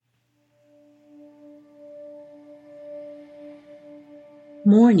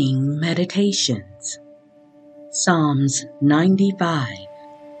Morning Meditations. Psalms 95,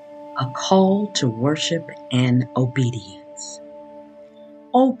 a call to worship and obedience.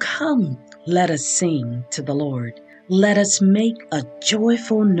 Oh, come, let us sing to the Lord. Let us make a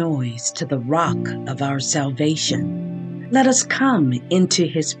joyful noise to the rock of our salvation. Let us come into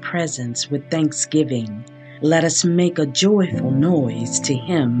his presence with thanksgiving. Let us make a joyful noise to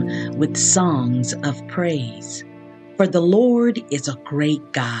him with songs of praise. For the Lord is a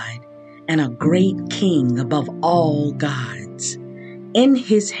great God and a great King above all gods. In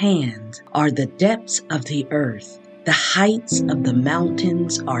his hands are the depths of the earth. The heights of the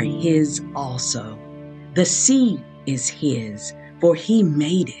mountains are his also. The sea is his, for he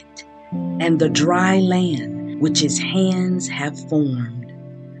made it, and the dry land which his hands have formed.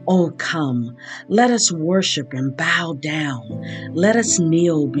 Oh, come, let us worship and bow down. Let us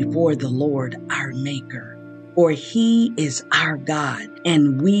kneel before the Lord our Maker. For he is our God,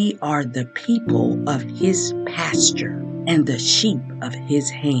 and we are the people of his pasture and the sheep of his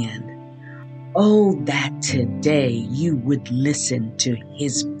hand. Oh, that today you would listen to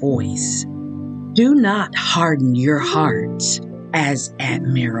his voice. Do not harden your hearts as at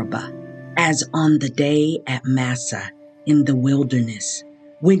Meribah, as on the day at Massah in the wilderness,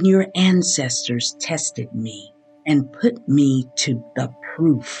 when your ancestors tested me and put me to the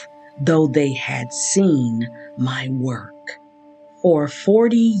proof, though they had seen my work. For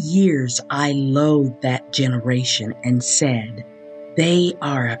 40 years I loathed that generation and said, they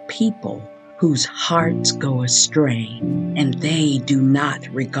are a people whose hearts go astray, and they do not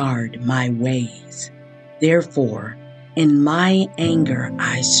regard my ways. Therefore, in my anger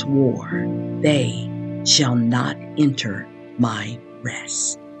I swore, they shall not enter my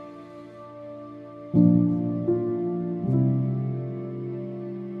rest.